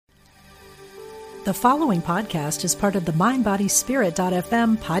The following podcast is part of the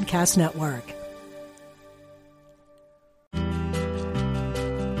MindBodySpirit.fm podcast network.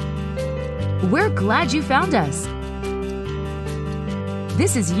 We're glad you found us.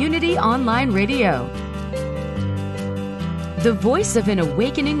 This is Unity Online Radio, the voice of an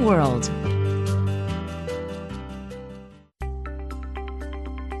awakening world.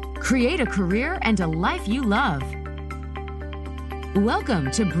 Create a career and a life you love.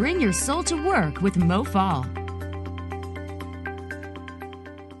 Welcome to Bring Your Soul to Work with Mo Fall.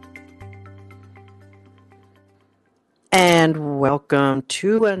 And welcome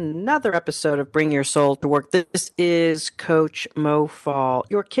to another episode of Bring Your Soul to Work. This is Coach Mo Fall,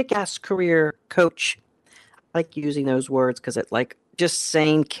 your kick-ass career coach. I like using those words because it just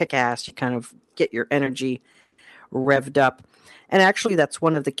saying kick-ass, you kind of get your energy revved up. And actually, that's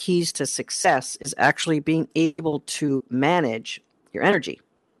one of the keys to success is actually being able to manage your energy,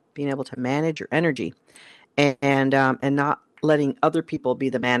 being able to manage your energy and not letting other people be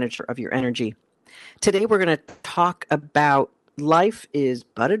the manager of your energy. Today, we're going to talk about life is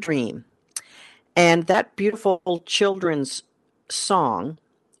but a dream. And that beautiful children's song,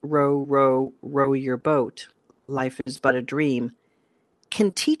 Row, Row, Row Your Boat, Life is but a dream,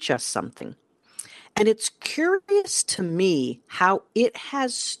 can teach us something. And it's curious to me how it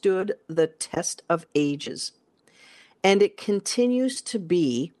has stood the test of ages. And it continues to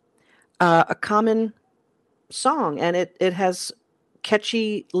be a common song. And it has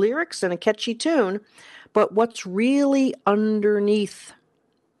catchy lyrics and a catchy tune. But what's really underneath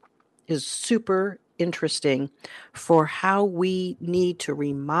is super interesting for how we need to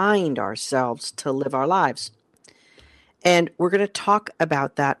remind ourselves to live our lives. And we're going to talk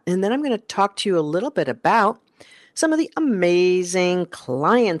about that. And then I'm going to talk to you a little bit about some of the amazing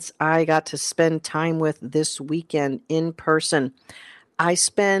clients I got to spend time with this weekend in person. I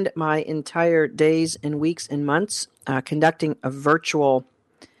spend my entire days and weeks and months conducting a virtual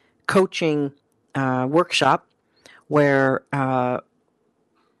coaching workshop where my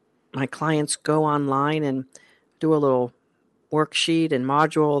clients go online and do a little worksheet and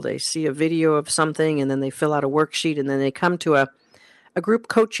module. They see a video of something and then they fill out a worksheet and then they come to a group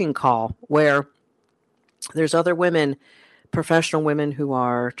coaching call where there's other women, professional women who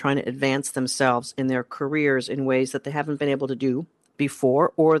are trying to advance themselves in their careers in ways that they haven't been able to do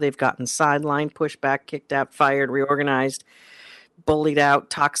before, or they've gotten sidelined, pushed back, kicked out, fired, reorganized, bullied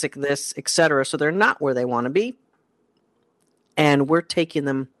out, toxic this, etc. So they're not where they want to be. And we're taking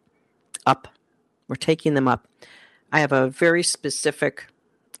them up. We're taking them up. I have a very specific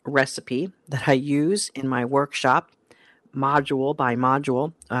recipe that I use in my workshop, module by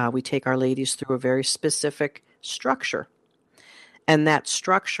module. We take our ladies through a very specific structure. And that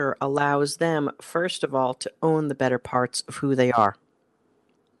structure allows them, first of all, to own the better parts of who they are,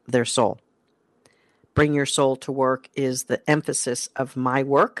 their soul. Bring Your Soul to Work is the emphasis of my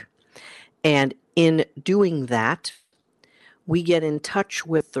work. And in doing that, we get in touch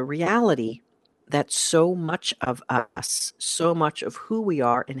with the reality that so much of us, so much of who we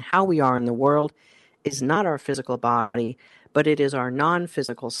are and how we are in the world is not our physical body, but it is our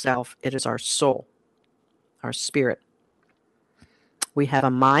non-physical self. It is our soul, our spirit. We have a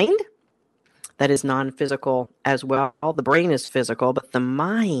mind that is non-physical as well. The brain is physical, but the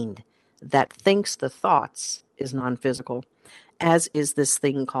mind that thinks the thoughts is non-physical, as is this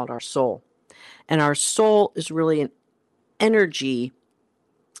thing called our soul. And our soul is really an energy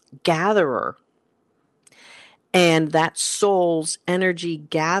gatherer. And that soul's energy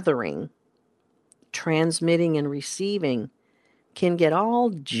gathering, transmitting and receiving, can get all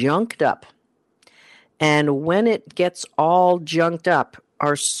junked up. And when it gets all junked up,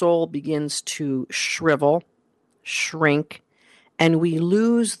 our soul begins to shrivel, shrink, and we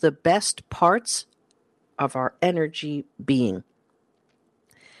lose the best parts of our energy being.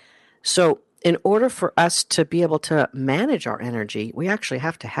 So in order for us to be able to manage our energy, we actually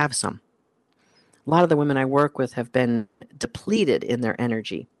have to have some. A lot of the women I work with have been depleted in their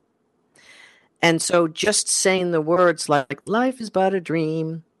energy. And so just saying the words like, life is but a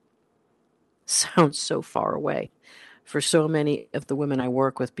dream, sounds so far away for so many of the women I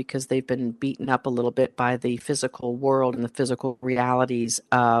work with because they've been beaten up a little bit by the physical world and the physical realities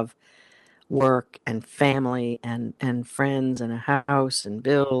of work and family and friends and a house and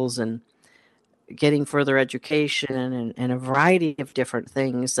bills and getting further education and a variety of different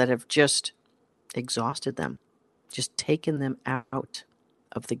things that have just exhausted them, just taken them out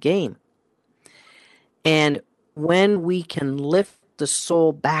of the game. And when we can lift the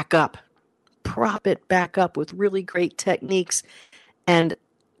soul back up, prop it back up with really great techniques and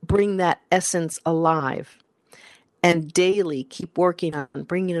bring that essence alive and daily keep working on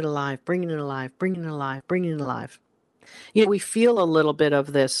bringing it alive, bringing it alive, bringing it alive, bringing it alive. We feel a little bit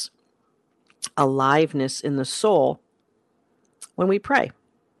of this aliveness in the soul when we pray.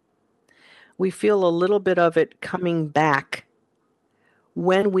 We feel a little bit of it coming back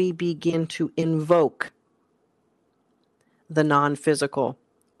when we begin to invoke the non-physical,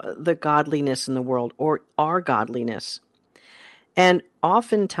 the godliness in the world, or our godliness. And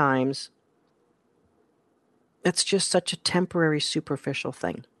oftentimes, it's just such a temporary, superficial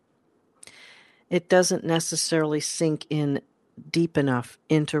thing. It doesn't necessarily sink in deep enough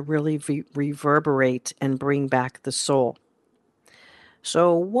into really reverberate and bring back the soul.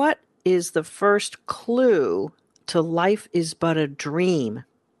 So what is the first clue to life is but a dream?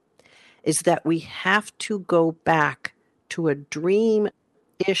 Is that we have to go back to a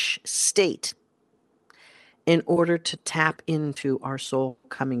dream-ish state in order to tap into our soul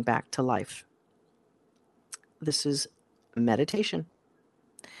coming back to life. This is meditation.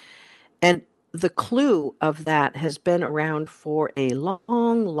 And the clue of that has been around for a long,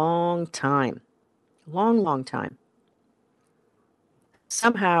 long time. Long time.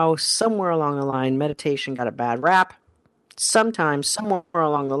 Somehow, somewhere along the line, meditation got a bad rap. Sometimes, somewhere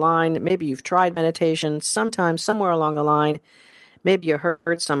along the line, maybe you've tried meditation. Sometimes, somewhere along the line, maybe you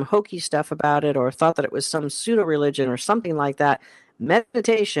heard some hokey stuff about it or thought that it was some pseudo-religion or something like that.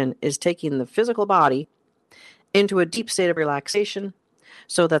 Meditation is taking the physical body into a deep state of relaxation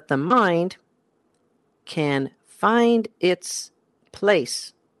so that the mind can find its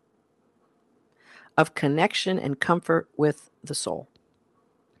place of connection and comfort with the soul.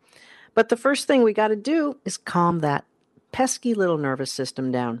 But the first thing we got to do is calm that pesky little nervous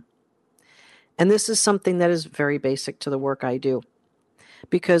system down. And this is something that is very basic to the work I do,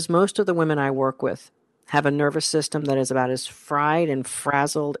 because most of the women I work with have a nervous system that is about as fried and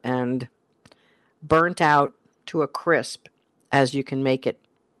frazzled and burnt out to a crisp as you can make it.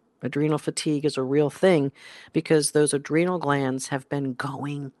 Adrenal fatigue is a real thing because those adrenal glands have been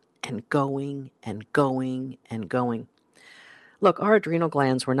going and going and going and going. Look, our adrenal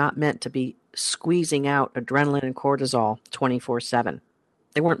glands were not meant to be squeezing out adrenaline and cortisol 24/7.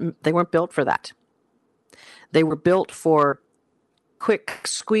 They weren't built for that. They were built for quick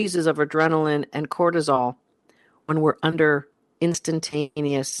squeezes of adrenaline and cortisol when we're under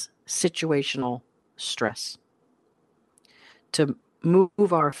instantaneous situational stress. To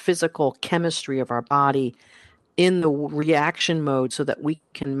move our physical chemistry of our body in the reaction mode so that we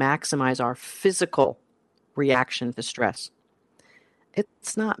can maximize our physical reaction to stress.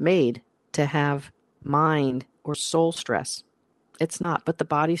 It's not made to have mind or soul stress. It's not, but the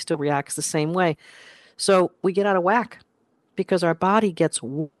body still reacts the same way. So we get out of whack because our body gets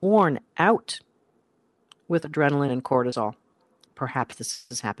worn out with adrenaline and cortisol. Perhaps this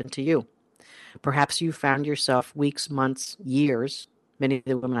has happened to you. Perhaps you found yourself weeks, months, years. Many of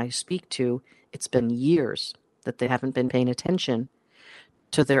the women I speak to, it's been years that they haven't been paying attention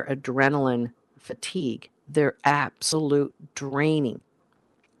to their adrenaline fatigue. They're absolute draining.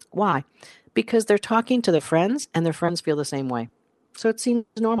 Why? Because they're talking to their friends and their friends feel the same way. So it seems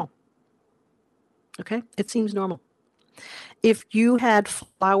normal. Okay? It seems normal. If you had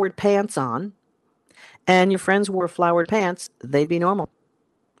flowered pants on and your friends wore flowered pants, they'd be normal.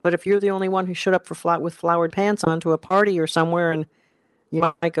 But if you're the only one who showed up with flowered pants on to a party or somewhere, and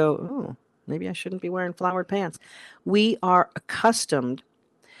you might go, oh, maybe I shouldn't be wearing flowered pants. We are accustomed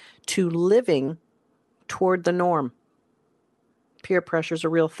to living toward the norm. Peer pressure is a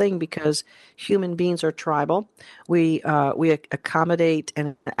real thing because human beings are tribal. We accommodate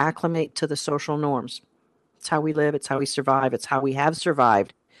and acclimate to the social norms. It's how we live. It's how we survive. It's how we have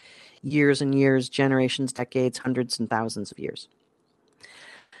survived years and years, generations, decades, hundreds and thousands of years.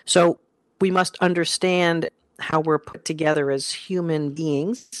 So we must understand how we're put together as human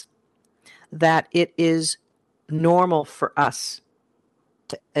beings, that it is normal for us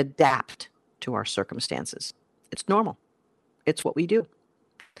to adapt to our circumstances. It's normal. It's what we do.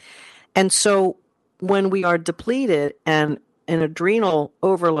 And so when we are depleted and in adrenal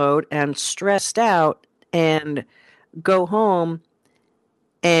overload and stressed out and go home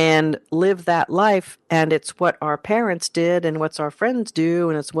and live that life, and it's what our parents did and what's our friends do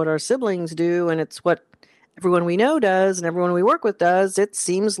and it's what our siblings do and it's what everyone we know does and everyone we work with does, it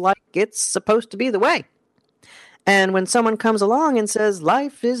seems like it's supposed to be the way. And when someone comes along and says,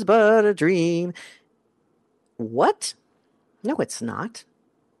 life is but a dream, what? No, it's not.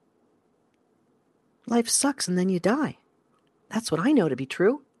 Life sucks and then you die. That's what I know to be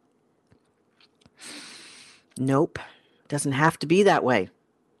true. Nope. Doesn't have to be that way.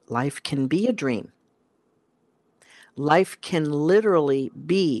 Life can be a dream. Life can literally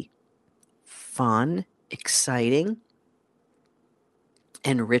be fun exciting,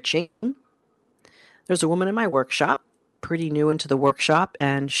 enriching. There's a woman in my workshop, pretty new into the workshop,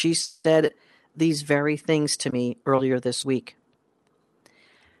 and she said these very things to me earlier this week.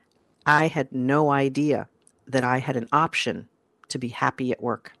 I had no idea that I had an option to be happy at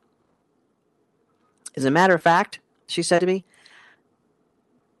work. As a matter of fact, she said to me,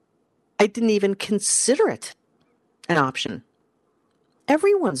 I didn't even consider it an option.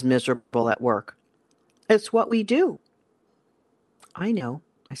 Everyone's miserable at work. It's what we do. I know,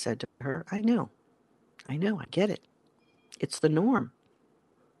 I said to her, I know, I get it. It's the norm.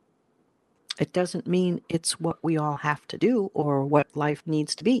 It doesn't mean it's what we all have to do or what life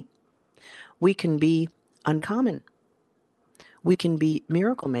needs to be. We can be uncommon. We can be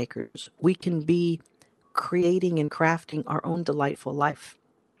miracle makers. We can be creating and crafting our own delightful life.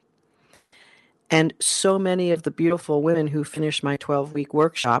 And so many of the beautiful women who finish my 12-week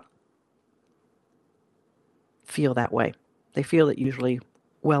workshop feel that way. They feel it usually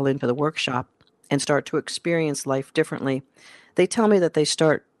well into the workshop and start to experience life differently. They tell me that they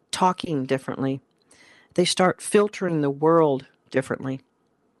start talking differently. They start filtering the world differently.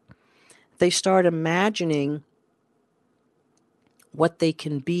 They start imagining what they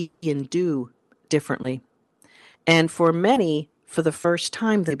can be and do differently. And for many, for the first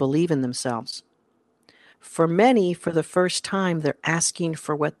time, they believe in themselves. For many, for the first time, they're asking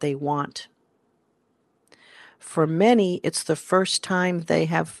for what they want. For many, it's the first time they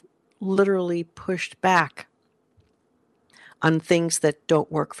have literally pushed back on things that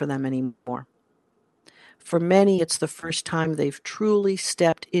don't work for them anymore. For many, it's the first time they've truly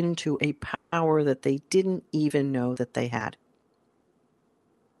stepped into a power that they didn't even know that they had.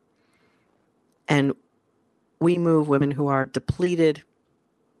 And we move women who are depleted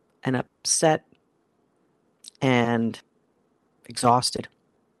and upset and exhausted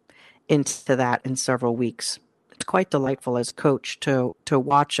into that in several weeks. It's quite delightful as a coach to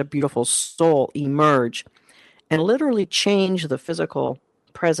watch a beautiful soul emerge and literally change the physical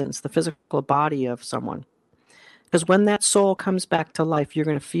presence, the physical body of someone. Because when that soul comes back to life, you're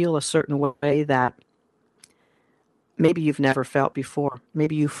going to feel a certain way that maybe you've never felt before.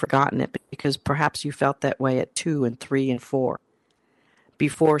 Maybe you've forgotten it because perhaps you felt that way at 2 and 3 and 4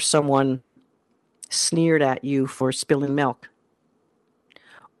 before someone sneered at you for spilling milk.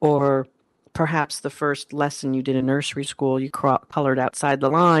 Or perhaps the first lesson you did in nursery school, you colored outside the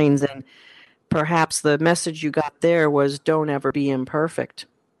lines, and perhaps the message you got there was don't ever be imperfect.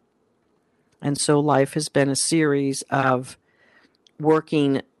 And so life has been a series of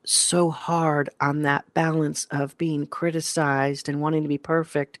working so hard on that balance of being criticized and wanting to be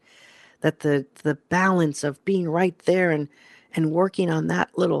perfect, that the balance of being right there and working on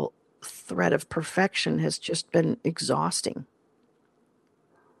that little thread of perfection has just been exhausting.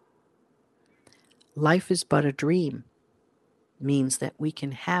 Life is but a dream means that we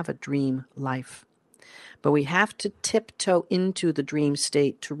can have a dream life. But we have to tiptoe into the dream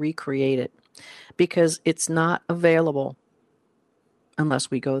state to recreate it, because it's not available unless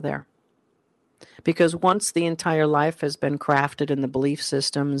we go there. Because once the entire life has been crafted in the belief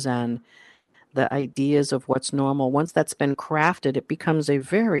systems and the ideas of what's normal, once that's been crafted, it becomes a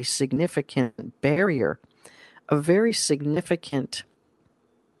very significant barrier, a very significant,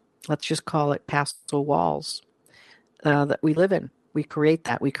 let's just call it castle walls that we live in. We create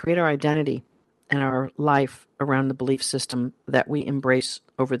that. We create our identity and our life around the belief system that we embrace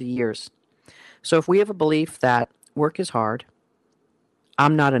over the years. So if we have a belief that work is hard,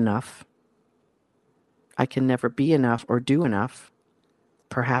 I'm not enough, I can never be enough or do enough,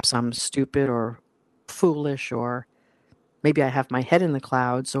 perhaps I'm stupid or foolish, or maybe I have my head in the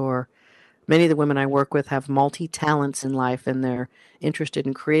clouds, or many of the women I work with have multi-talents in life and they're interested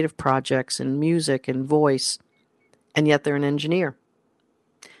in creative projects and music and voice, and yet they're an engineer.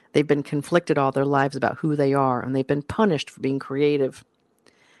 They've been conflicted all their lives about who they are, and they've been punished for being creative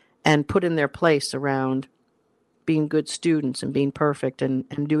and put in their place around being good students and being perfect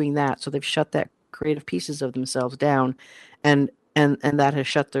and doing that. So they've shut that creative pieces of themselves down, and that has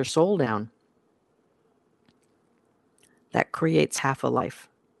shut their soul down. That creates half a life,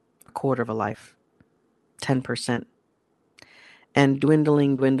 a quarter of a life, 10%, and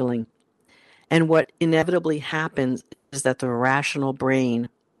dwindling. And what inevitably happens is that the rational brain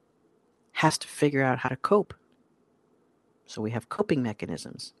has to figure out how to cope. So we have coping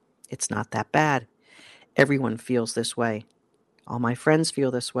mechanisms. It's not that bad. Everyone feels this way. All my friends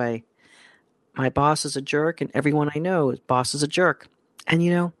feel this way. My boss is a jerk, and everyone I know, boss is a jerk. And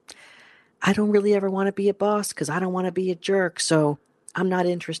I don't really ever want to be a boss because I don't want to be a jerk, so I'm not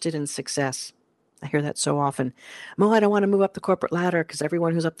interested in success. I hear that so often. Mo, I don't want to move up the corporate ladder because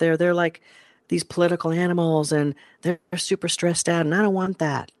everyone who's up there, they're these political animals and they're super stressed out and I don't want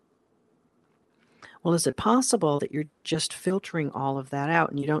that. Well, is it possible that you're just filtering all of that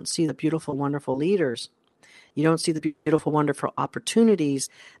out and you don't see the beautiful, wonderful leaders? You don't see the beautiful, wonderful opportunities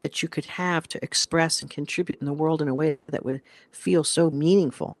that you could have to express and contribute in the world in a way that would feel so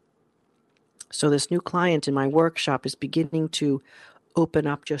meaningful. So this new client in my workshop is beginning to open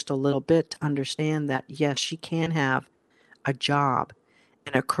up just a little bit to understand that, yes, she can have a job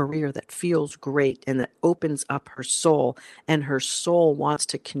and a career that feels great and that opens up her soul, and her soul wants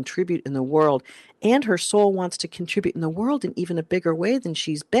to contribute in the world, and her soul wants to contribute in the world in even a bigger way than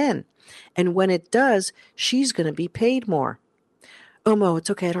she's been. And when it does, she's going to be paid more. Oh, Mo,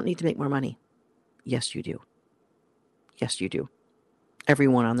 it's okay. I don't need to make more money. Yes, you do. Yes, you do.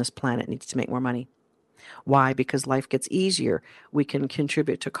 Everyone on this planet needs to make more money. Why? Because life gets easier. We can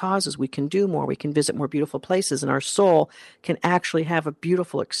contribute to causes. We can do more. We can visit more beautiful places. And our soul can actually have a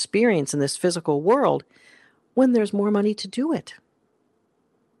beautiful experience in this physical world when there's more money to do it.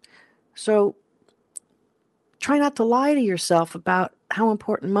 So try not to lie to yourself about how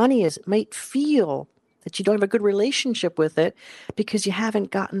important money is. It might feel that you don't have a good relationship with it because you haven't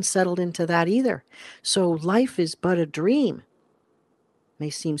gotten settled into that either. So life is but a dream.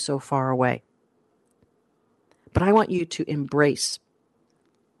 May seem so far away. But I want you to embrace,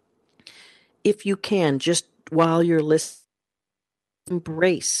 if you can, just while you're listening,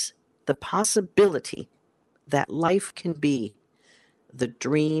 embrace the possibility that life can be the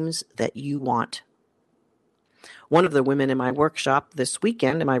dreams that you want. One of the women in my workshop this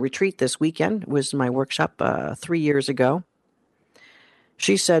weekend, in my retreat this weekend, was my workshop 3 years ago.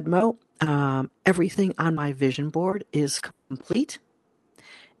 She said, Mo, everything on my vision board is complete.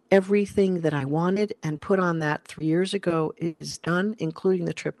 Everything that I wanted and put on that 3 years ago is done, including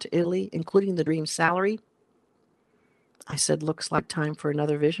the trip to Italy, including the dream salary. I said, looks like time for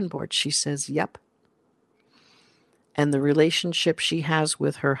another vision board. She says, yep. And the relationship she has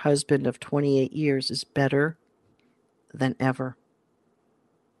with her husband of 28 years is better than ever.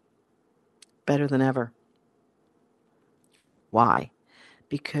 Better than ever. Why?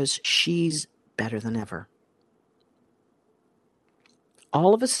 Because she's better than ever.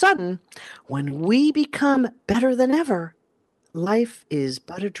 All of a sudden, when we become better than ever, life is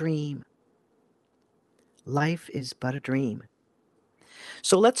but a dream. Life is but a dream.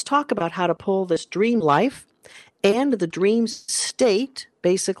 So let's talk about how to pull this dream life and the dream state,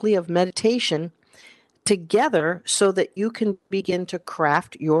 basically, of meditation together so that you can begin to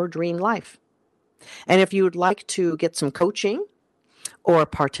craft your dream life. And if you would like to get some coaching or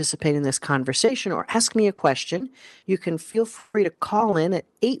participate in this conversation or ask me a question, you can feel free to call in at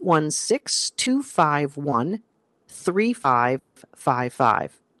 816-251-3555.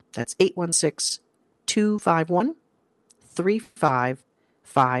 That's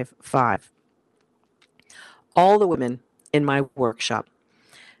 816-251-3555. All the women in my workshop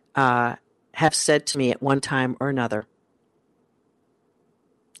have said to me at one time or another,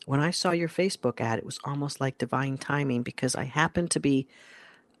 when I saw your Facebook ad, it was almost like divine timing because I happened to be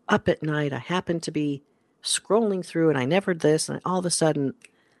up at night. I happened to be scrolling through and I never this. And all of a sudden,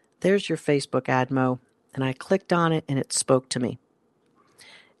 there's your Facebook ad, Mo. And I clicked on it and it spoke to me.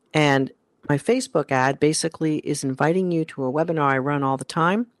 And my Facebook ad basically is inviting you to a webinar I run all the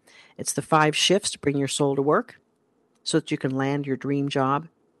time. It's the 5 shifts to bring your soul to work so that you can land your dream job.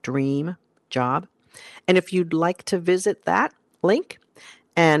 And if you'd like to visit that link,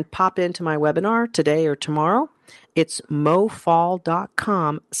 and pop into my webinar today or tomorrow, it's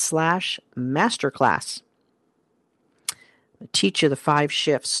mofall.com/masterclass. I teach you the 5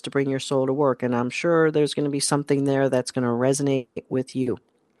 shifts to bring your soul to work, and I'm sure there's going to be something there that's going to resonate with you.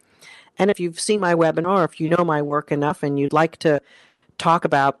 And if you've seen my webinar, if you know my work enough and you'd like to talk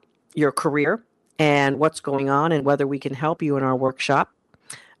about your career and what's going on and whether we can help you in our workshop,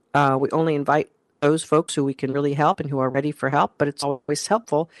 we only invite those folks who we can really help and who are ready for help, but it's always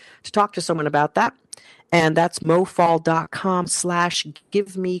helpful to talk to someone about that. And that's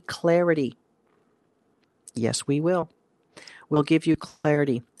mofall.com/give-me-clarity. Yes, we will. We'll give you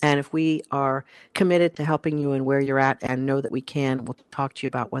clarity. And if we are committed to helping you and where you're at and know that we can, we'll talk to you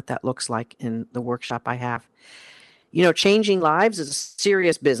about what that looks like in the workshop I have. You know, changing lives is a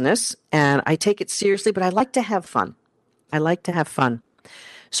serious business, and I take it seriously, but I like to have fun.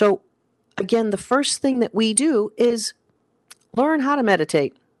 So, again, the first thing that we do is learn how to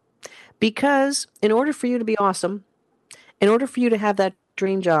meditate. Because in order for you to be awesome, in order for you to have that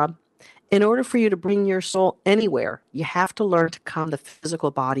dream job, in order for you to bring your soul anywhere, you have to learn to calm the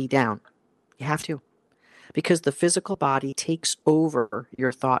physical body down. You have to. Because the physical body takes over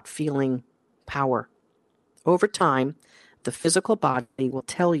your thought, feeling, power. Over time, The physical body will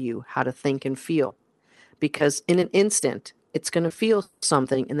tell you how to think and feel, because in an instant, it's going to feel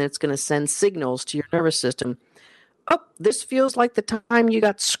something and then it's going to send signals to your nervous system. Oh, this feels like the time you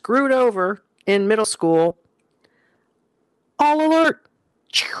got screwed over in middle school. All alert.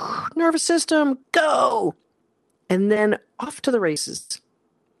 Nervous system, go. And then off to the races.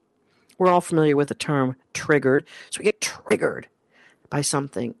 We're all familiar with the term triggered. So we get triggered by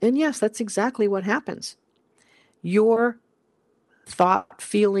something. And yes, that's exactly what happens. Your thought,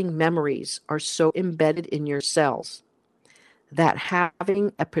 feeling, memories are so embedded in your cells that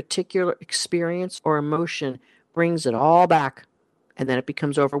having a particular experience or emotion brings it all back, and then it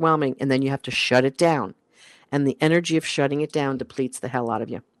becomes overwhelming, and then you have to shut it down. And the energy of shutting it down depletes the hell out of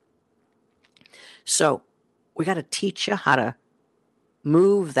you. So we got to teach you how to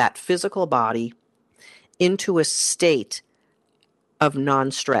move that physical body into a state of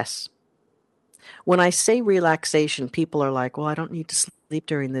non-stress. When I say relaxation, people are like, well, I don't need to sleep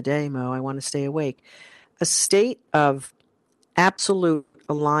during the day, Mo. I want to stay awake. A state of absolute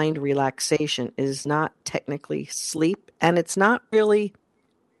aligned relaxation is not technically sleep, and it's not really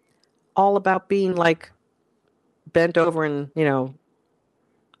all about being like bent over and,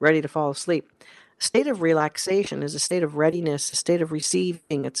 ready to fall asleep. A state of relaxation is a state of readiness, a state of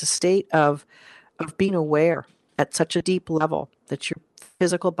receiving. It's a state of being aware at such a deep level that your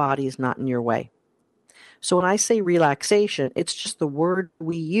physical body is not in your way. So when I say relaxation, it's just the word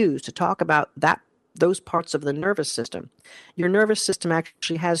we use to talk about those parts of the nervous system. Your nervous system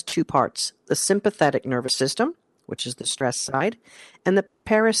actually has two parts: the sympathetic nervous system, which is the stress side, and the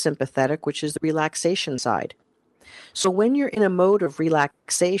parasympathetic, which is the relaxation side. So when you're in a mode of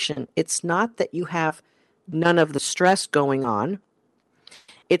relaxation, it's not that you have none of the stress going on.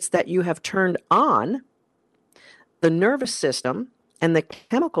 It's that you have turned on the nervous system and the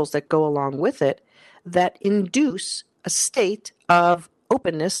chemicals that go along with it that induce a state of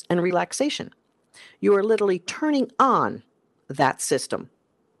openness and relaxation. You are literally turning on that system.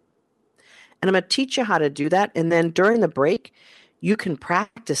 And I'm going to teach you how to do that. And then during the break, you can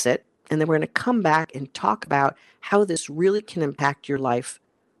practice it. And then we're going to come back and talk about how this really can impact your life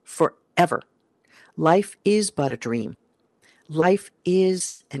forever. Life is but a dream. Life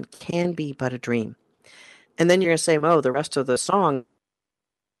is and can be but a dream. And then you're going to say, oh, the rest of the song,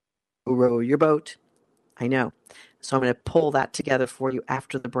 row your boat. I know. So I'm going to pull that together for you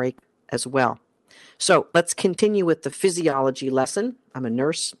after the break as well. So let's continue with the physiology lesson. I'm a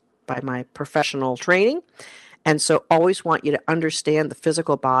nurse by my professional training. And so always want you to understand the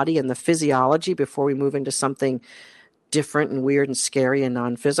physical body and the physiology before we move into something different and weird and scary and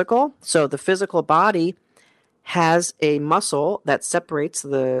non-physical. So the physical body has a muscle that separates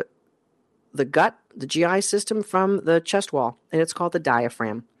the gut, the GI system, from the chest wall, and it's called the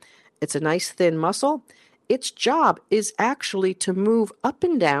diaphragm. It's a nice thin muscle. Its job is actually to move up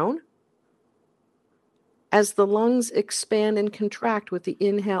and down as the lungs expand and contract with the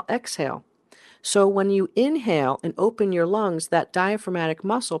inhale-exhale. So when you inhale and open your lungs, that diaphragmatic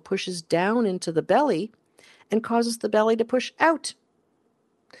muscle pushes down into the belly and causes the belly to push out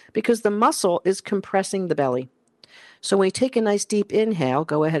because the muscle is compressing the belly. So when you take a nice deep inhale,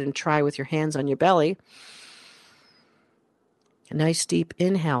 go ahead and try with your hands on your belly. A nice deep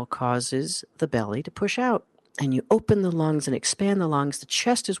inhale causes the belly to push out. And you open the lungs and expand the lungs. The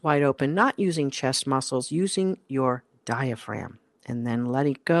chest is wide open, not using chest muscles, using your diaphragm. And then let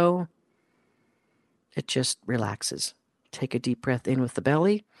it go. It just relaxes. Take a deep breath in with the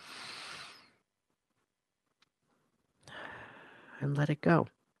belly. And let it go.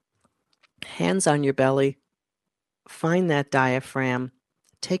 Hands on your belly. Find that diaphragm.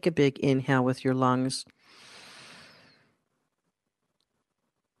 Take a big inhale with your lungs.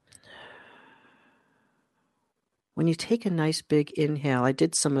 When you take a nice big inhale, I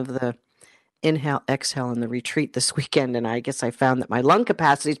did some of the inhale, exhale in the retreat this weekend, and I guess I found that my lung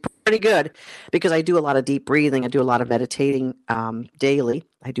capacity is pretty good because I do a lot of deep breathing. I do a lot of meditating daily.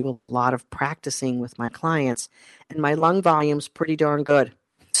 I do a lot of practicing with my clients, and my lung volume's pretty darn good.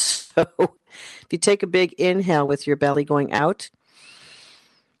 So if you take a big inhale with your belly going out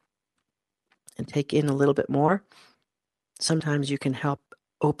and take in a little bit more, sometimes you can help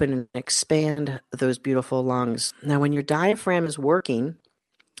open and expand those beautiful lungs. Now, when your diaphragm is working,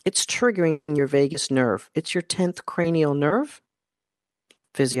 it's triggering your vagus nerve. It's your 10th cranial nerve,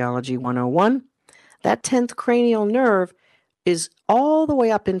 Physiology 101. That 10th cranial nerve is all the way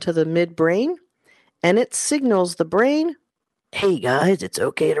up into the midbrain, and it signals the brain, hey guys, it's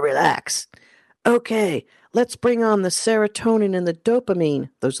okay to relax. Okay, let's bring on the serotonin and the dopamine.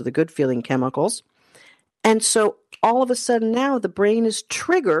 Those are the good feeling chemicals. And so all of a sudden now the brain is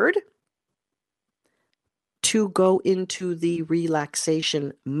triggered to go into the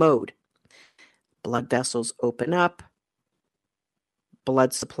relaxation mode. Blood vessels open up,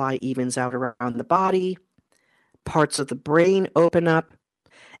 blood supply evens out around the body, parts of the brain open up,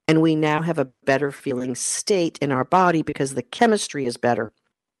 and we now have a better feeling state in our body because the chemistry is better.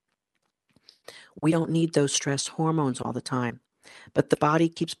 We don't need those stress hormones all the time, but the body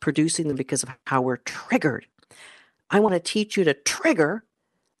keeps producing them because of how we're triggered. I want to teach you to trigger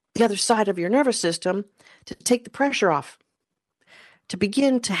the other side of your nervous system to take the pressure off, to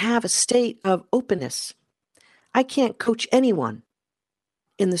begin to have a state of openness. I can't coach anyone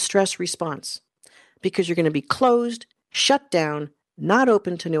in the stress response because you're going to be closed, shut down, not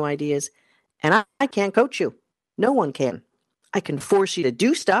open to new ideas, and I can't coach you. No one can. I can force you to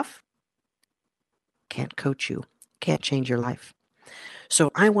do stuff. Can't coach you. Can't change your life.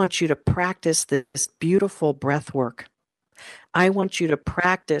 So I want you to practice this beautiful breath work. I want you to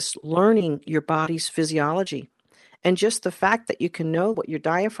practice learning your body's physiology. And just the fact that you can know what your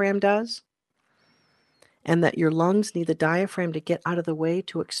diaphragm does and that your lungs need the diaphragm to get out of the way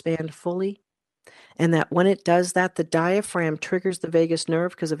to expand fully. And that when it does that, the diaphragm triggers the vagus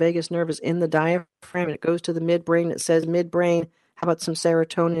nerve because the vagus nerve is in the diaphragm and it goes to the midbrain. It says, midbrain, how about some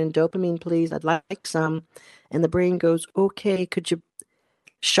serotonin and dopamine, please? I'd like some. And the brain goes, okay, could you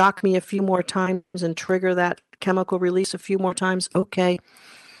shock me a few more times and trigger that chemical release a few more times? Okay.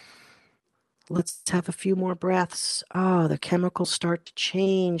 Let's have a few more breaths. Oh, the chemicals start to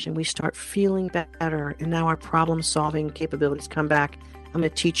change and we start feeling better. And now our problem-solving capabilities come back. I'm going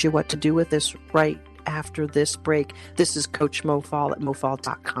to teach you what to do with this right after this break. This is Coach Mo Fall at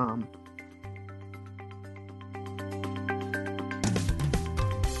mofall.com.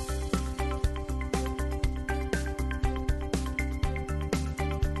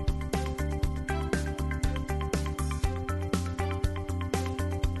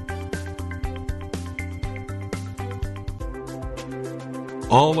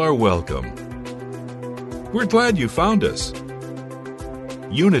 All are welcome. We're glad you found us.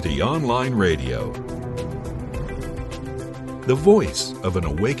 Unity Online Radio, the voice of an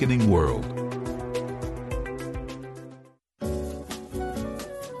awakening world.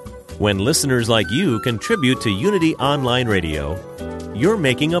 When listeners like you contribute to Unity Online Radio, you're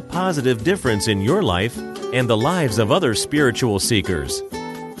making a positive difference in your life and the lives of other spiritual seekers.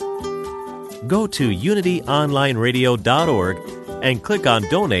 Go to unityonlineradio.org and click on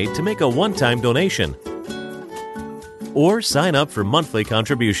Donate to make a one-time donation. Or sign up for monthly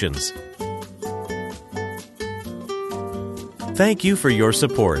contributions. Thank you for your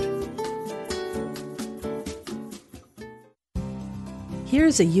support.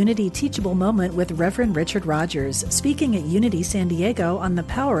 Here's a Unity teachable moment with Reverend Richard Rogers, speaking at Unity San Diego on the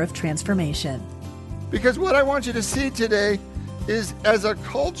power of transformation. Because what I want you to see today is, as a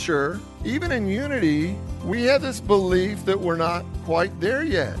culture, even in Unity, we have this belief that we're not quite there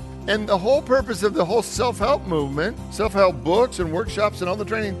yet. And the whole purpose of the whole self-help movement, self-help books and workshops and all the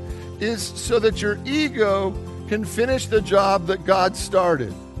training, is so that your ego can finish the job that God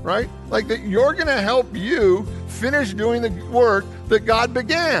started, right? Like that you're going to help you finish doing the work that God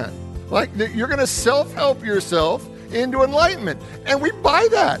began. Like that you're going to self-help yourself into enlightenment. And we buy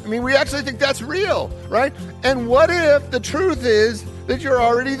that. I mean, we actually think that's real, right? And what if the truth is that you're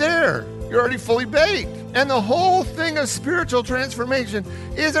already there? You're already fully baked. And the whole thing of spiritual transformation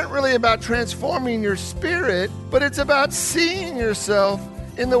isn't really about transforming your spirit, but it's about seeing yourself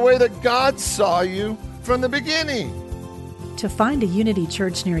in the way that God saw you from the beginning. To find a Unity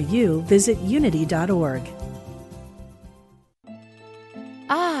church near you, visit unity.org.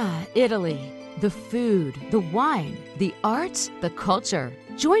 Ah, Italy. The food, the wine, the arts, the culture.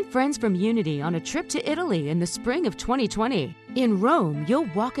 Join friends from Unity on a trip to Italy in the spring of 2020. In Rome, you'll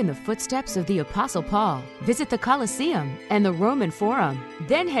walk in the footsteps of the Apostle Paul, visit the Colosseum and the Roman Forum,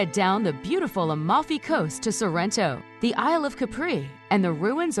 then head down the beautiful Amalfi Coast to Sorrento, the Isle of Capri, and the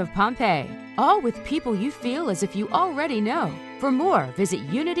ruins of Pompeii, all with people you feel as if you already know. For more, visit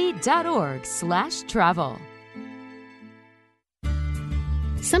unity.org/travel.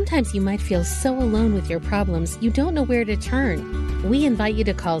 Sometimes you might feel so alone with your problems you don't know where to turn. We invite you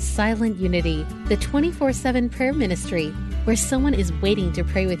to call Silent Unity, the 24/7 prayer ministry, where someone is waiting to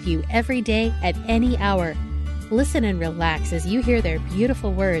pray with you every day at any hour. Listen and relax as you hear their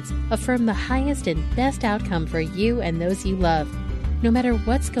beautiful words affirm the highest and best outcome for you and those you love. No matter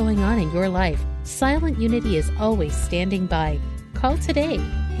what's going on in your life, Silent Unity is always standing by. Call today,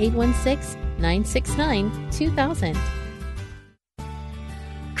 816-969-2000.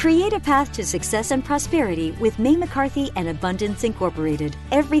 Create a path to success and prosperity with May McCarthy and Abundance Incorporated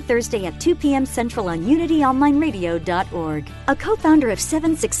every Thursday at 2 p.m. Central on UnityOnlineRadio.org. A co-founder of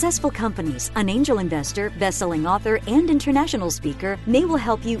 7 successful companies, an angel investor, best-selling author, and international speaker, May will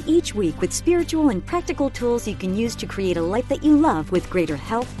help you each week with spiritual and practical tools you can use to create a life that you love with greater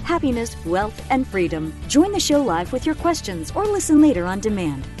health, happiness, wealth, and freedom. Join the show live with your questions or listen later on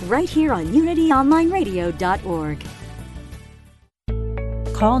demand, right here on UnityOnlineRadio.org.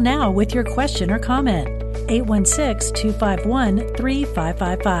 Call now with your question or comment.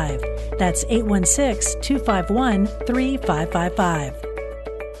 816-251-3555. That's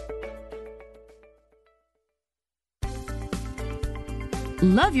 816-251-3555.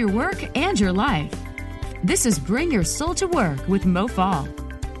 Love your work and your life. This is Bring Your Soul to Work with Mo Fall.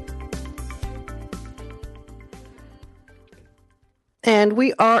 And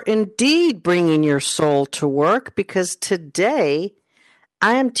we are indeed bringing your soul to work, because today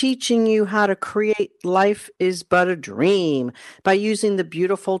I am teaching you how to create Life is But a Dream by using the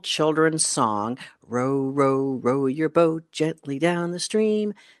beautiful children's song, Row, row, row your boat gently down the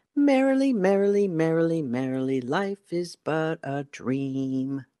stream. Merrily, merrily, merrily, merrily, life is but a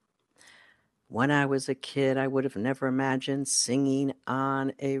dream. When I was a kid, I would have never imagined singing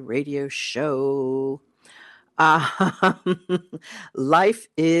on a radio show. Life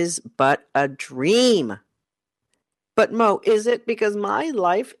is but a dream. But Mo, is it? Because my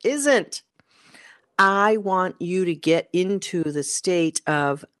life isn't. I want you to get into the state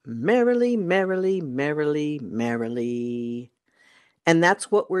of merrily, merrily, merrily, merrily. And that's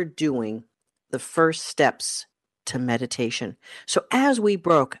what we're doing, the first steps to meditation. So as we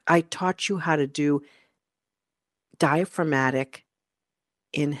broke, I taught you how to do diaphragmatic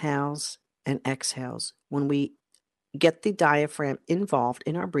inhales and exhales. When we get the diaphragm involved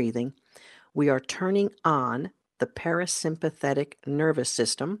in our breathing, we are turning on the parasympathetic nervous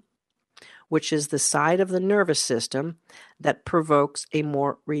system, which is the side of the nervous system that provokes a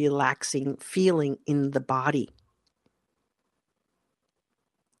more relaxing feeling in the body.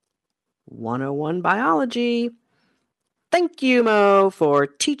 101 biology. Thank you, Mo, for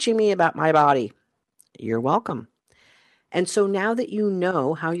teaching me about my body. You're welcome. And so now that you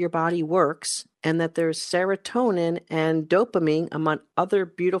know how your body works and that there's serotonin and dopamine among other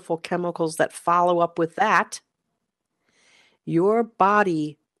beautiful chemicals that follow up with that, your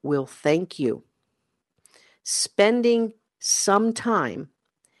body will thank you. Spending some time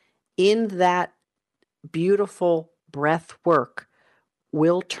in that beautiful breath work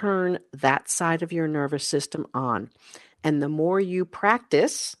will turn that side of your nervous system on. And the more you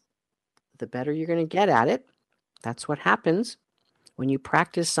practice, the better you're going to get at it. That's what happens. When you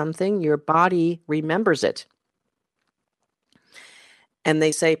practice something, your body remembers it. And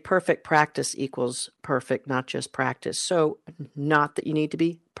they say perfect practice equals perfect, not just practice. So not that you need to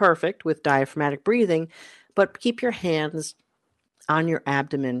be perfect with diaphragmatic breathing, but keep your hands on your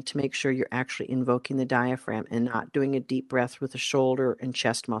abdomen to make sure you're actually invoking the diaphragm and not doing a deep breath with the shoulder and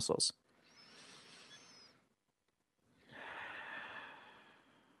chest muscles.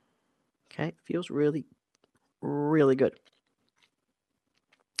 Okay, feels really, really good.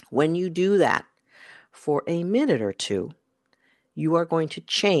 When you do that for a minute or two, you are going to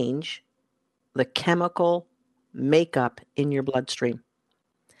change the chemical makeup in your bloodstream.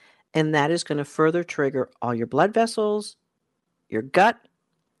 And that is going to further trigger all your blood vessels, your gut,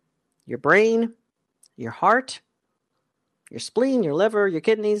 your brain, your heart, your spleen, your liver, your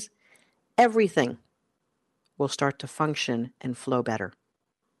kidneys. Everything will start to function and flow better.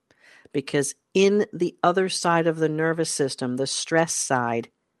 Because in the other side of the nervous system, the stress side,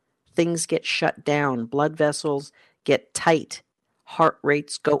 things get shut down, blood vessels get tight, heart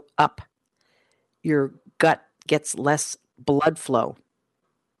rates go up, your gut gets less blood flow.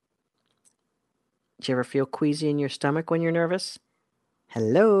 Do you ever feel queasy in your stomach when you're nervous?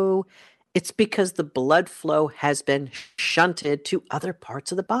 Hello. It's because the blood flow has been shunted to other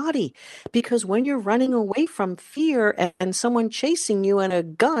parts of the body. Because when you're running away from fear and someone chasing you in a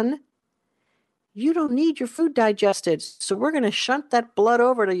gun, you don't need your food digested. So we're going to shunt that blood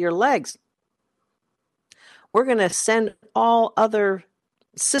over to your legs. We're going to send all other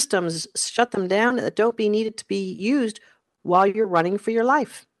systems, shut them down that don't be needed to be used while you're running for your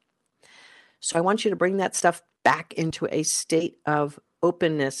life. So I want you to bring that stuff back into a state of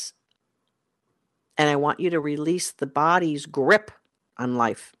openness. And I want you to release the body's grip on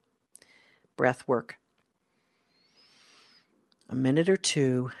life. Breath work. A minute or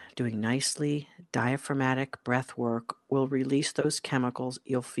two doing nicely diaphragmatic breath work will release those chemicals.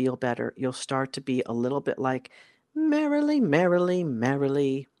 You'll feel better. You'll start to be a little bit like merrily, merrily,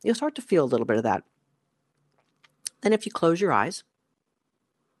 merrily. You'll start to feel a little bit of that. Then if you close your eyes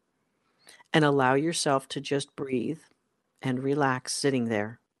and allow yourself to just breathe and relax sitting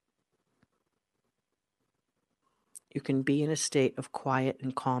there. You can be in a state of quiet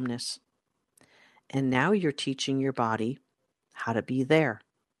and calmness. And now you're teaching your body how to be there.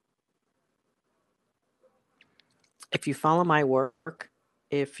 If you follow my work,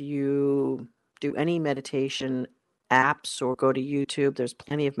 if you do any meditation apps or go to YouTube, there's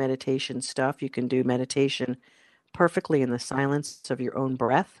plenty of meditation stuff. You can do meditation perfectly in the silence of your own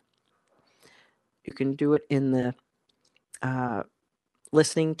breath. You can do it in the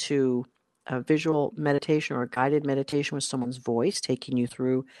listening to a visual meditation or a guided meditation with someone's voice, taking you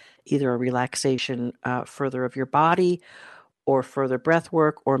through either a relaxation further of your body or further breath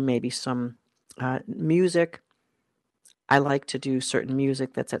work or maybe some music. I like to do certain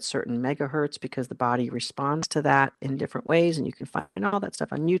music that's at certain megahertz because the body responds to that in different ways, and you can find all that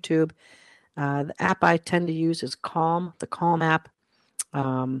stuff on YouTube. The app I tend to use is Calm, the Calm app.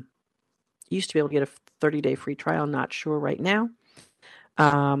 Used to be able to get a 30-day free trial, not sure right now.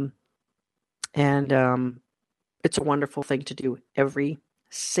 It's a wonderful thing to do every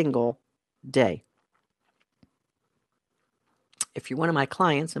single day. If you're one of my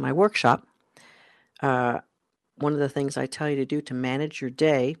clients in my workshop, one of the things I tell you to do to manage your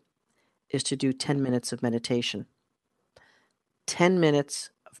day is to do 10 minutes of meditation. 10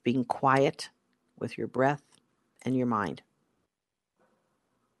 minutes of being quiet with your breath and your mind.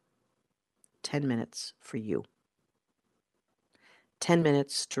 10 minutes for you. 10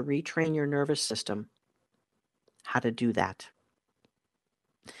 minutes to retrain your nervous system how to do that.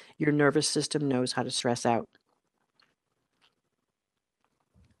 Your nervous system knows how to stress out.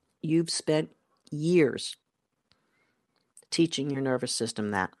 You've spent years teaching your nervous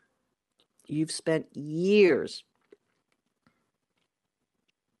system that. You've spent years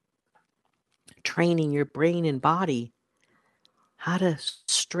training your brain and body how to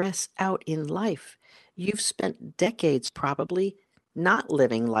stress out in life. You've spent decades probably not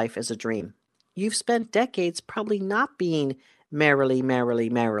living life as a dream. You've spent decades probably not being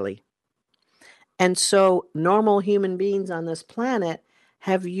merrily. And so normal human beings on this planet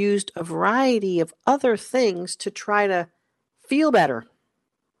have used a variety of other things to try to feel better.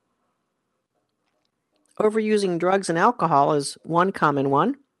 Overusing drugs and alcohol is one common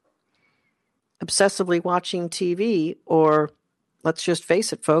one. Obsessively watching TV, or let's just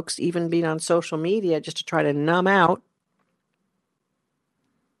face it, folks, even being on social media just to try to numb out.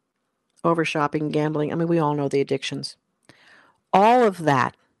 Over shopping, gambling. I mean, we all know the addictions. All of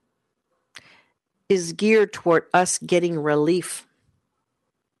that is geared toward us getting relief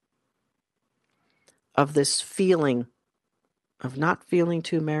of this feeling of not feeling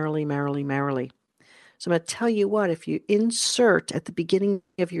too merrily. So I'm going to tell you what, if you insert at the beginning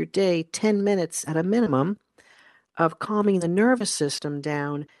of your day 10 minutes at a minimum of calming the nervous system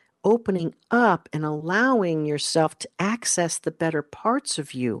down, opening up and allowing yourself to access the better parts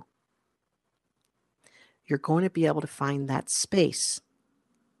of you, you're going to be able to find that space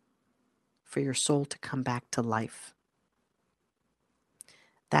for your soul to come back to life.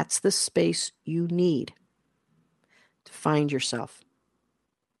 That's the space you need to find yourself.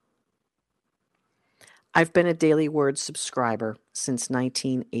 I've been a Daily Word subscriber since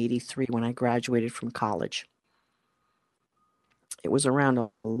 1983 when I graduated from college. It was around a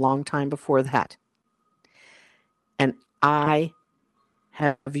long time before that. And I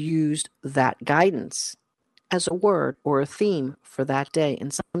have used that guidance as a word or a theme for that day.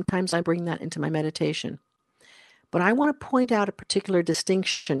 And sometimes I bring that into my meditation. But I want to point out a particular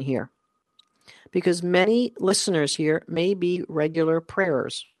distinction here, because many listeners here may be regular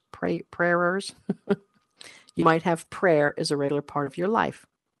prayers. Prayers. You might have prayer as a regular part of your life,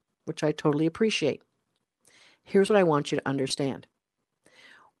 which I totally appreciate. Here's what I want you to understand.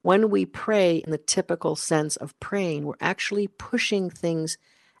 When we pray in the typical sense of praying, we're actually pushing things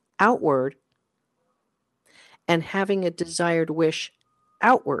outward and having a desired wish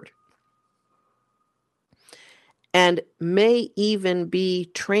outward. And may even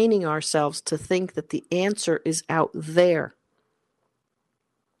be training ourselves to think that the answer is out there.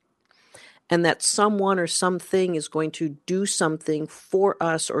 And that someone or something is going to do something for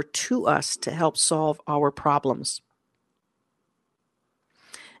us or to us to help solve our problems.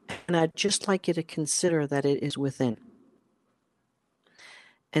 And I'd just like you to consider that it is within.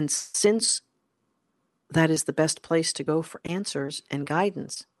 And since that is the best place to go for answers and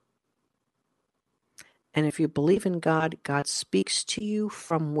guidance, and if you believe in God, God speaks to you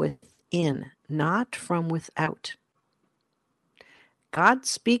from within, not from without. God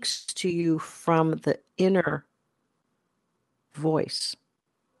speaks to you from the inner voice.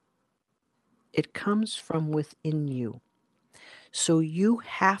 It comes from within you. So you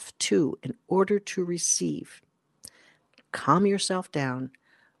have to, in order to receive, calm yourself down,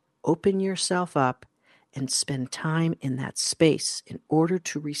 open yourself up, and spend time in that space in order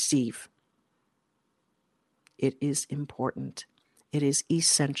to receive. It is important. It is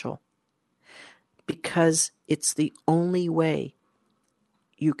essential, because it's the only way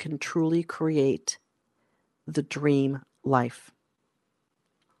you can truly create the dream life.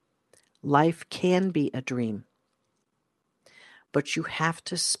 Life can be a dream, but you have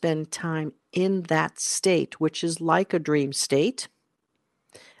to spend time in that state, which is like a dream state.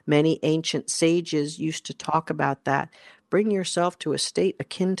 Many ancient sages used to talk about that. Bring yourself to a state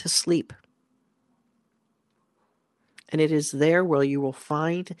akin to sleep. And it is there where you will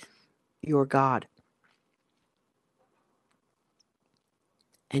find your God.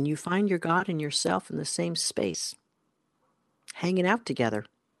 And you find your God and yourself in the same space, hanging out together.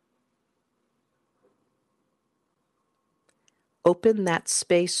 Open that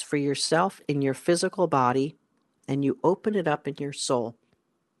space for yourself in your physical body, and you open it up in your soul.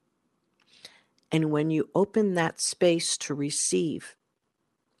 And when you open that space to receive,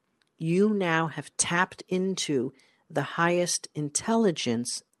 you now have tapped into the highest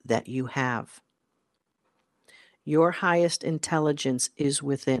intelligence that you have. Your highest intelligence is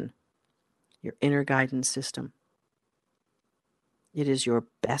within your inner guidance system. It is your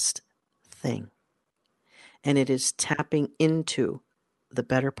best thing. And it is tapping into the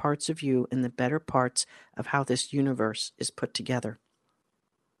better parts of you and the better parts of how this universe is put together.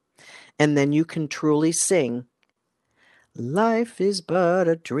 And then you can truly sing, "Life is but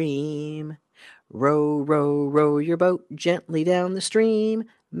a dream. Row, row, row your boat gently down the stream.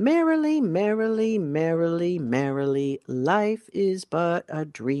 Merrily, merrily, merrily, merrily, life is but a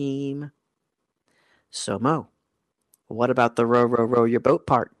dream." So, Mo, what about the row, row, row your boat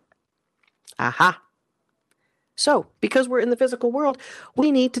part? Aha! So, because we're in the physical world,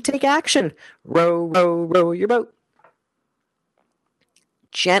 we need to take action. Row, row, row your boat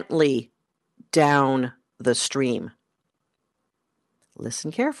gently down the stream.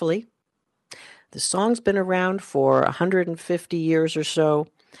 Listen carefully. The song's been around for 150 years or so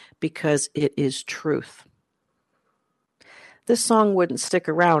because it is truth. This song wouldn't stick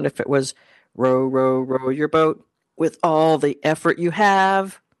around if it was row, row, row your boat with all the effort you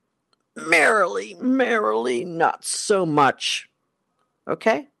have. Merrily, merrily, not so much.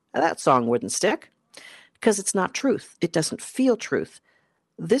 Okay? That song wouldn't stick because it's not truth. It doesn't feel truth.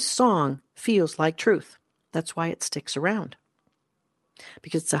 This song feels like truth. That's why it sticks around.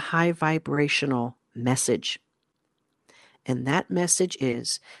 Because it's a high vibrational message. And that message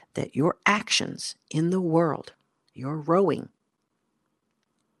is that your actions in the world, your rowing,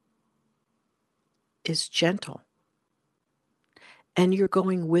 is gentle. And you're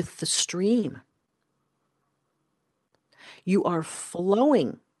going with the stream. You are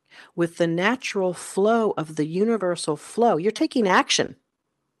flowing with the natural flow of the universal flow. You're taking action.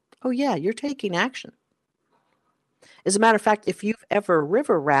 Oh yeah, you're taking action. As a matter of fact, if you've ever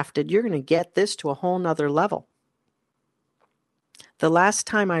river rafted, you're going to get this to a whole nother level. The last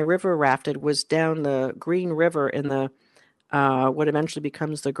time I river rafted was down the Green River in the what eventually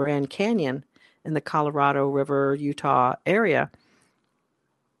becomes the Grand Canyon in the Colorado River, Utah area.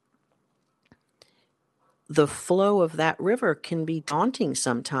 The flow of that river can be daunting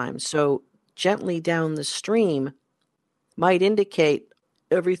sometimes. So gently down the stream might indicate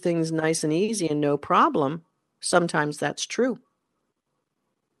everything's nice and easy and no problem. Sometimes that's true.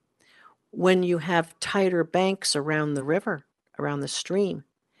 When you have tighter banks around the river, around the stream,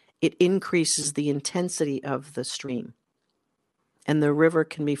 it increases the intensity of the stream. And the river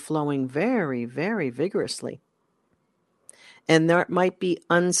can be flowing very, very vigorously. And there might be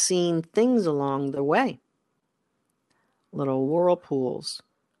unseen things along the way. Little whirlpools,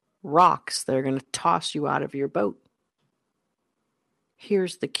 rocks that are going to toss you out of your boat.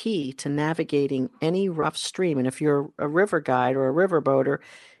 Here's the key to navigating any rough stream. And if you're a river guide or a river boater,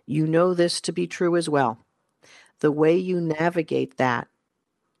 you know this to be true as well. The way you navigate that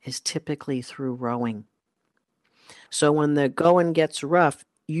is typically through rowing. So when the going gets rough,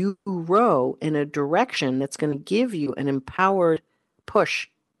 you row in a direction that's going to give you an empowered push.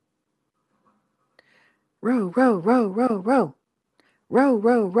 Row, row, row, row, row. Row,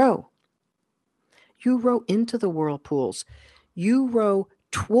 row, row. You row into the whirlpools. You row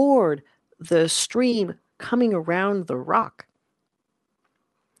toward the stream coming around the rock.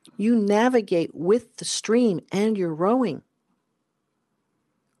 You navigate with the stream and you're rowing.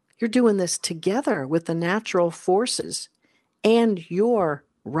 You're doing this together with the natural forces and you're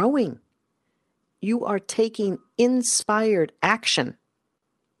rowing. You are taking inspired action,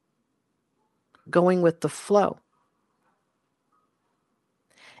 going with the flow.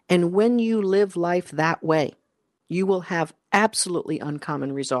 And when you live life that way, you will have absolutely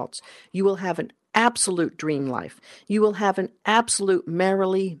uncommon results. You will have an absolute dream life. You will have an absolute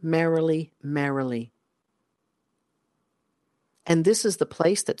merrily, merrily, merrily. And this is the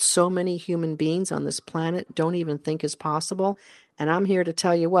place that so many human beings on this planet don't even think is possible. And I'm here to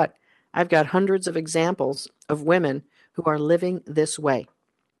tell you what, I've got hundreds of examples of women who are living this way.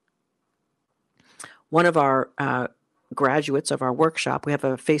 One of our graduates of our workshop, we have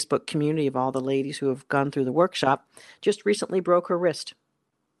a Facebook community of all the ladies who have gone through the workshop, just recently broke her wrist.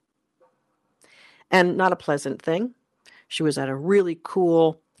 And not a pleasant thing. She was at a really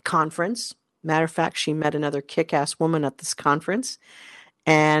cool conference. Matter of fact, she met another kick-ass woman at this conference.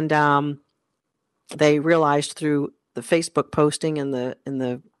 And they realized through the Facebook posting in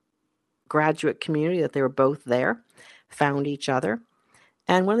the graduate community that they were both there, found each other.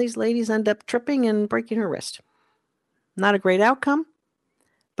 And one of these ladies ended up tripping and breaking her wrist. Not a great outcome,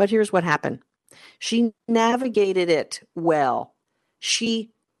 but here's what happened. She navigated it well. She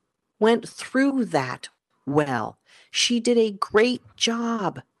went through that well. She did a great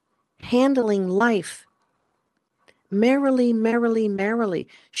job handling life. Merrily, merrily, merrily.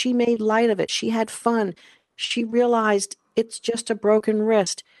 She made light of it. She had fun. She realized it's just a broken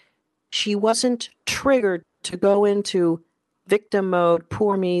wrist. She wasn't triggered to go into victim mode,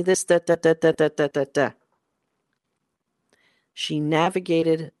 poor me, this, that, that, that, that, that, that, that, that. She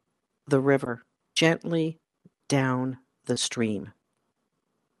navigated the river gently down the stream.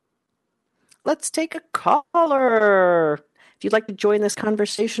 Let's take a caller. If you'd like to join this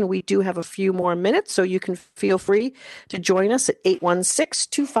conversation, we do have a few more minutes, so you can feel free to join us at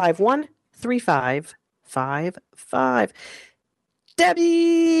 816-251-3555.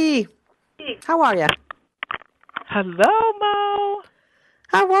 Debbie, how are you? Hello, Mo.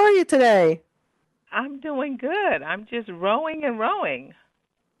 How are you today? I'm doing good. I'm just rowing and rowing.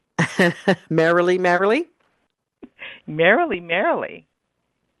 Merrily, merrily? Merrily, merrily.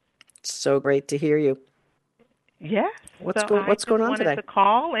 So great to hear you. Yes. What's going on today? I wanted to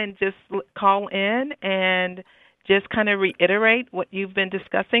call and just call in and just kind of reiterate what you've been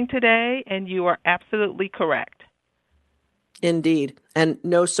discussing today, and you are absolutely correct. Indeed. And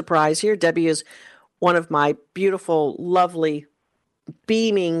no surprise here, Debbie is one of my beautiful, lovely,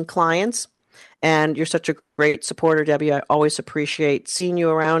 beaming clients. And you're such a great supporter, Debbie. I always appreciate seeing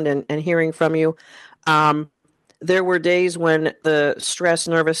you around and hearing from you. There were days when the stress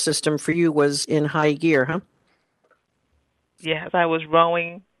nervous system for you was in high gear, huh? Yes, I was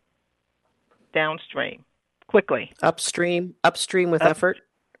rowing downstream quickly. Upstream with effort.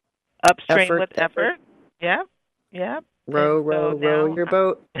 Upstream with effort. Yeah. Row your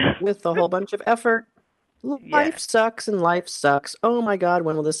boat with a whole bunch of effort. Life sucks and life sucks. Oh my God,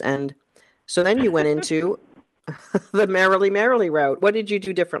 when will this end? So then you went into the merrily, merrily route. What did you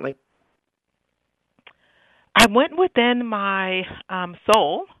do differently? I went within my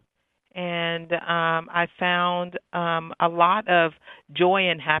soul, and I found a lot of joy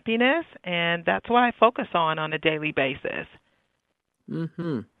and happiness, and that's what I focus on a daily basis.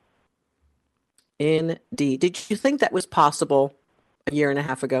 Mm-hmm. Indeed. Did you think that was possible a year and a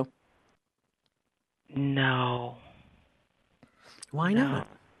half ago? No. Why not?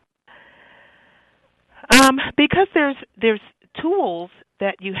 Because there's tools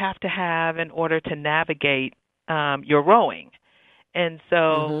that you have to have in order to navigate your rowing. And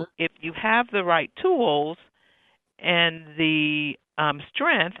so if you have the right tools and the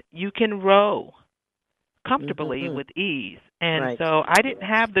strength, you can row comfortably with ease. And so I didn't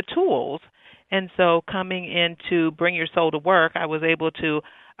have the tools. And so coming in to Bring Your Soul to Work, I was able to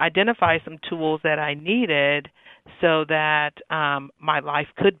identify some tools that I needed so that my life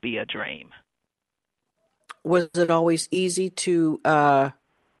could be a dream. Was it always easy to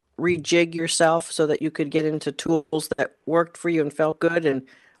rejig yourself so that you could get into tools that worked for you and felt good and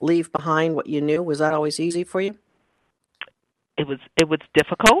leave behind what you knew? Was that always easy for you? It was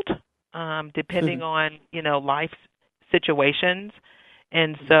difficult, depending on life situations,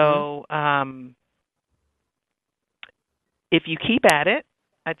 and so if you keep at it,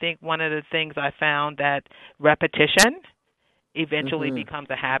 I think one of the things I found that repetition eventually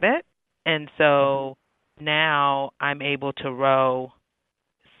becomes a habit, and so now I'm able to row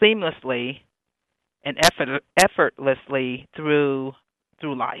seamlessly and effortlessly through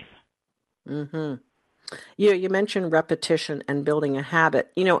life. Mm-hmm. You mentioned repetition and building a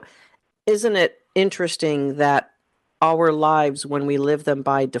habit. Isn't it interesting that our lives, when we live them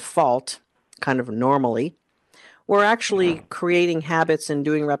by default, kind of normally, we're actually creating habits and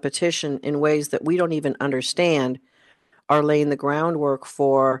doing repetition in ways that we don't even understand are laying the groundwork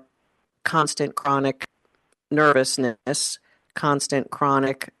for constant chronic nervousness, constant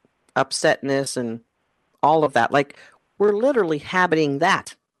chronic upsetness and all of that. Like, we're literally habiting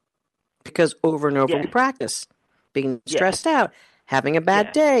that because over and over we practice being stressed out, having a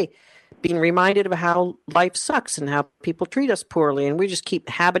bad day, being reminded of how life sucks and how people treat us poorly. And we just keep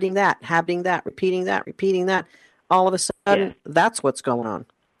habiting that, repeating that. All of a sudden, that's what's going on.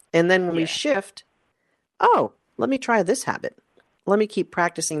 And then when we shift, oh, let me try this habit. Let me keep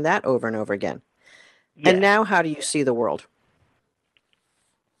practicing that over and over again. And now how do you see the world?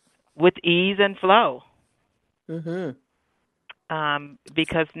 With ease and flow. Mm-hmm.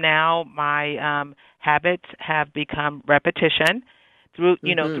 Because now my habits have become repetition. Through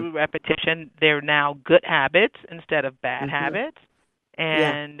through repetition, they're now good habits instead of bad habits.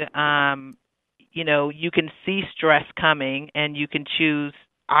 And you can see stress coming, and you can choose.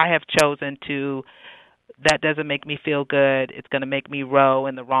 I have chosen to. That doesn't make me feel good. It's going to make me row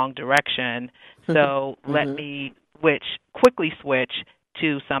in the wrong direction. So let me quickly switch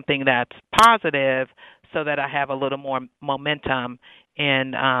to something that's positive, so that I have a little more momentum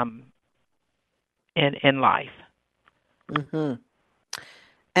in life. Mm-hmm.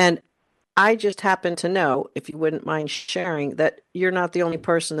 And I just happen to know, if you wouldn't mind sharing, that you're not the only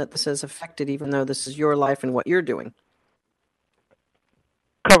person that this has affected, even though this is your life and what you're doing.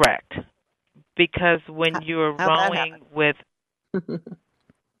 Correct. Because when you're rowing with,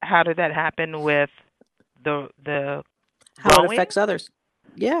 how did that happen with the how rowing? It affects others?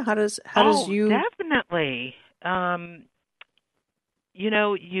 Yeah, how does you definitely.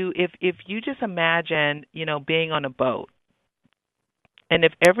 If you just imagine, being on a boat, and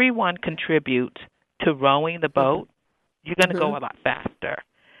if everyone contributes to rowing the boat, you're going to go a lot faster.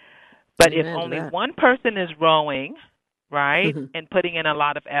 But if only one person is rowing, right, and putting in a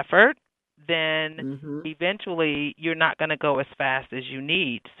lot of effort, then eventually you're not going to go as fast as you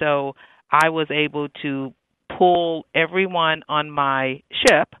need. So I was able to pull everyone on my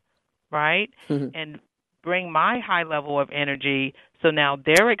ship, right, and bring my high level of energy, so now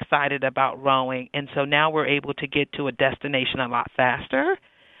they're excited about rowing, and so now we're able to get to a destination a lot faster,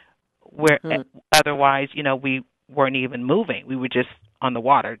 where otherwise, we weren't even moving. We were just on the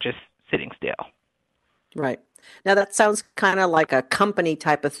water, just sitting still. Right. Now that sounds kind of like a company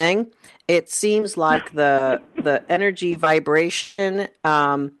type of thing. It seems like the energy vibration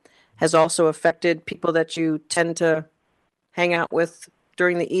has also affected people that you tend to hang out with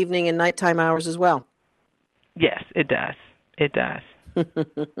during the evening and nighttime hours as well. Yes, it does. It does.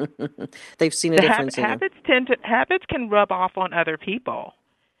 They've seen a difference in habits can rub off on other people.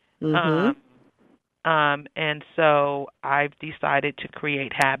 And so I've decided to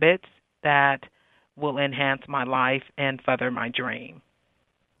create habits that will enhance my life and further my dream.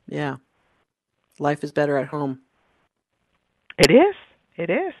 Yeah. Life is better at home. It is. It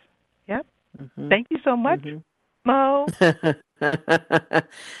is. Yep. Thank you so much, Mo.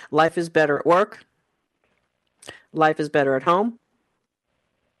 Life is better at work. Life is better at home.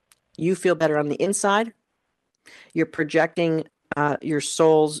 You feel better on the inside. You're projecting your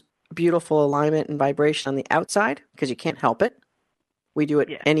soul's beautiful alignment and vibration on the outside because you can't help it. We do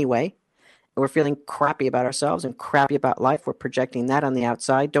it anyway. We're feeling crappy about ourselves and crappy about life. We're projecting that on the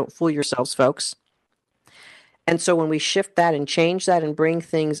outside. Don't fool yourselves, folks. And so when we shift that and change that and bring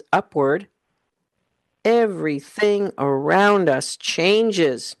things upward, everything around us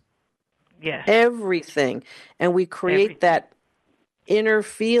changes. Yes. Everything. And we create that inner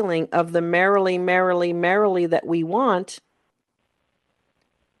feeling of the merrily, merrily, merrily that we want.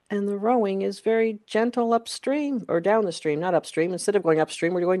 And the rowing is very gentle upstream or down the stream, not upstream. Instead of going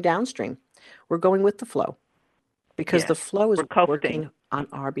upstream, we're going downstream. We're going with the flow because the flow is working on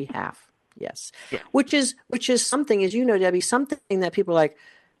our behalf. Yes. Which is something, as you know, Debbie, something that people are like,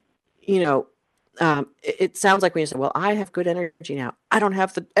 it sounds like when you say, well, I have good energy now. I don't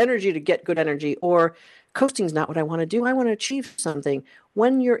have the energy to get good energy, or coasting's not what I want to do. I want to achieve something.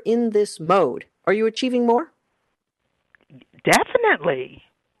 When you're in this mode, are you achieving more? Definitely.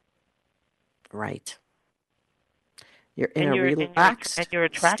 Right. You're in a relaxed and you're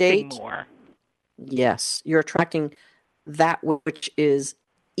attracting state. More. Yes. You're attracting that which is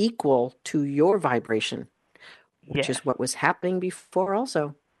equal to your vibration, which is what was happening before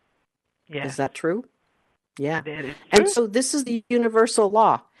also. Yes. Is that true? Yeah. That is true. And so this is the universal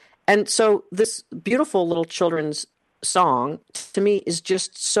law. And so this beautiful little children's song, to me, is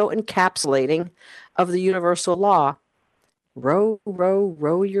just so encapsulating of the universal law. Row, row,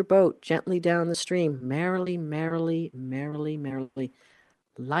 row your boat gently down the stream. Merrily, merrily, merrily, merrily.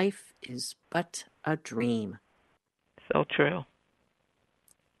 Life is but a dream. So true.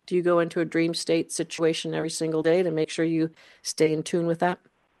 Do you go into a dream state situation every single day to make sure you stay in tune with that?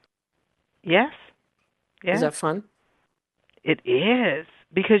 Yes. Is that fun? It is.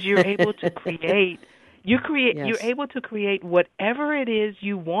 because you're able to create. You're Yes. able to create whatever it is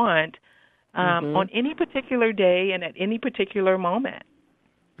you want on any particular day and at any particular moment.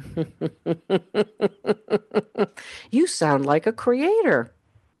 You sound like a creator.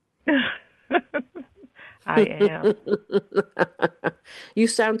 I am. You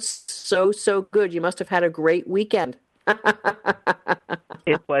sound so good. You must have had a great weekend.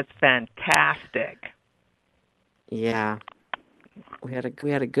 It was fantastic. Yeah. We had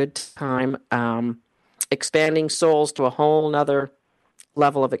a good time expanding souls to a whole nother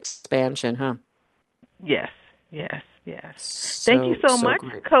level of expansion, huh? Yes. Thank you so much,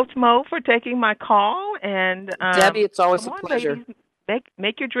 great. Coach Mo, for taking my call. And Debbie, it's always come a on, pleasure. ladies,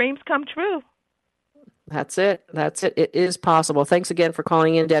 make your dreams come true. That's it. It is possible. Thanks again for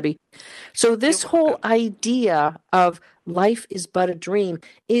calling in, Debbie. So this whole idea of life is but a dream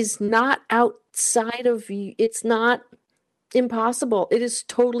is not outside of you. It's not impossible. It is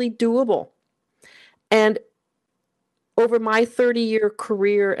totally doable. And over my 30-year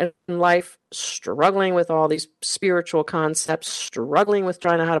career and life, struggling with all these spiritual concepts, struggling with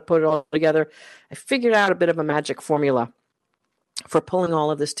trying to how to put it all together, I figured out a bit of a magic formula for pulling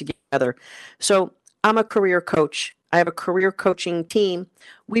all of this together. So I'm a career coach. I have a career coaching team.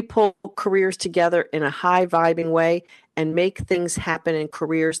 We pull careers together in a high vibing way and make things happen in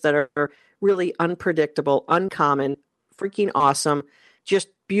careers that are really unpredictable, uncommon, freaking awesome, just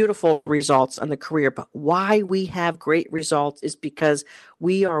beautiful results on the career. But why we have great results is because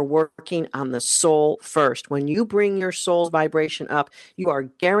we are working on the soul first. When you bring your soul's vibration up, you are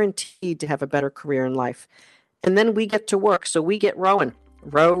guaranteed to have a better career in life. And then we get to work. So we get rowing.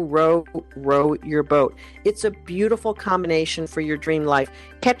 Row your boat. It's a beautiful combination for your dream life.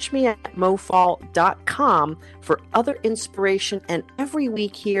 Catch me at mofall.com for other inspiration, and every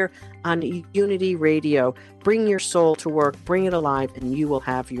week here on Unity Radio. Bring your soul to work, bring it alive, and you will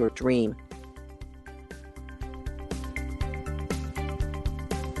have your dream.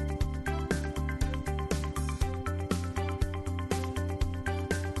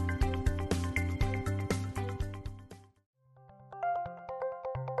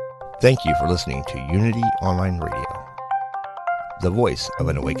 Thank you for listening to Unity Online Radio, the voice of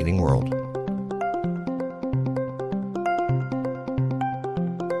an awakening world.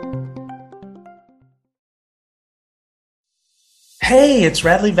 Hey, it's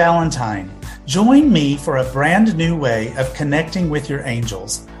Radley Valentine. Join me for a brand new way of connecting with your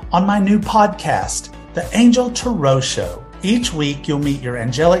angels on my new podcast, The Angel Tarot Show. Each week, you'll meet your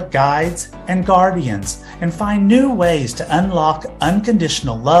angelic guides and guardians and find new ways to unlock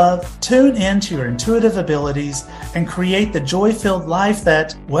unconditional love, tune into your intuitive abilities, and create the joy-filled life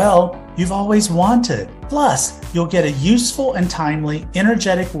that, well, you've always wanted. Plus, you'll get a useful and timely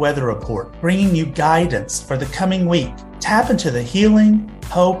energetic weather report, bringing you guidance for the coming week. Tap into the healing,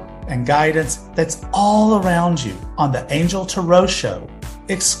 hope, and guidance that's all around you on the Angel Tarot Show,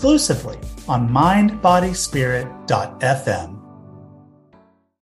 exclusively on mindbodyspirit.fm.